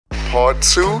part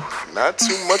 2, not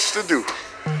too much to do.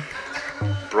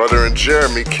 Brother and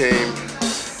Jeremy came,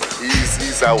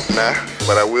 he's out now,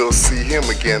 but I will see him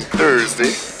again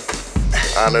Thursday.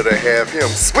 Honor to have him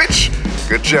switch.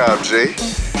 Good job, Jay.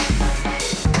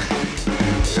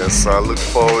 Yes, I look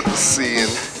forward to seeing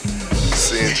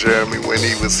Jeremy when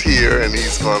he was here, and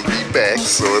he's gonna be back,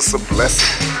 so it's a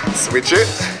blessing. Switch it.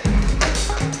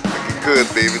 Looking good,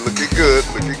 baby, looking good,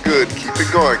 looking good. Keep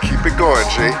it going,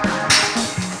 Jay.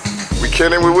 We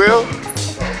can and we will.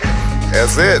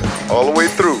 That's it, all the way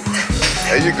through.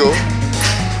 There you go.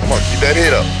 Come on, keep that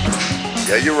head up.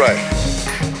 Yeah, you're right.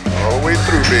 All the way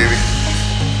through, baby.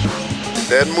 Keep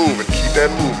that moving, keep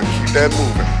that moving, keep that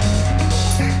moving.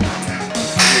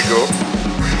 There you go.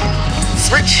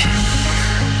 Switch.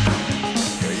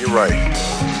 Yeah, you're right.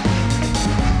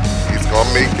 He's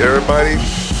gonna make everybody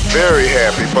very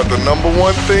happy, but the number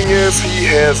one thing is he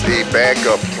has a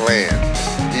backup plan.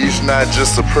 He's not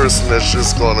just a person that's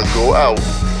just gonna go out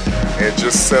and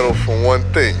just settle for one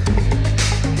thing.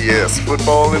 He has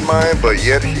football in mind, but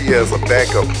yet he has a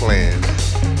backup plan.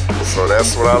 So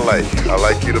that's what I like. I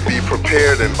like you to be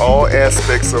prepared in all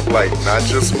aspects of life, not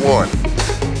just one.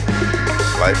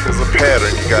 Life is a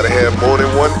pattern. You gotta have more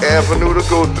than one avenue to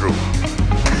go through.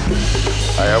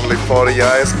 Our Heavenly Father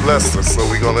Yah has blessed us, so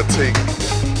we're gonna take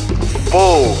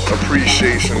full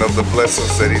appreciation of the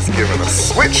blessings that He's given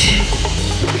us. Switch!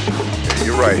 Yeah,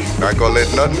 you're right. Not gonna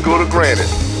let nothing go to granted.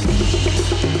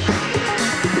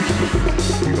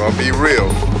 We're gonna be real.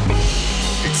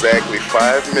 Exactly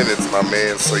 5 minutes, my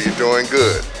man, so you're doing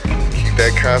good. Keep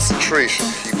that concentration.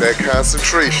 Keep that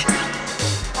concentration.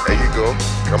 There you go.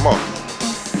 Come on.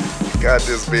 You got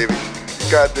this, baby.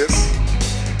 You got this.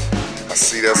 I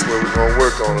see that's where we're gonna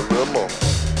work on a little more.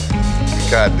 You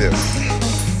got this.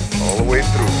 All the way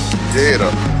through. Keep your head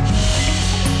up.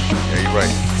 Yeah, you're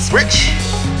right. Switch.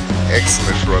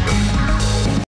 Excellent, brother.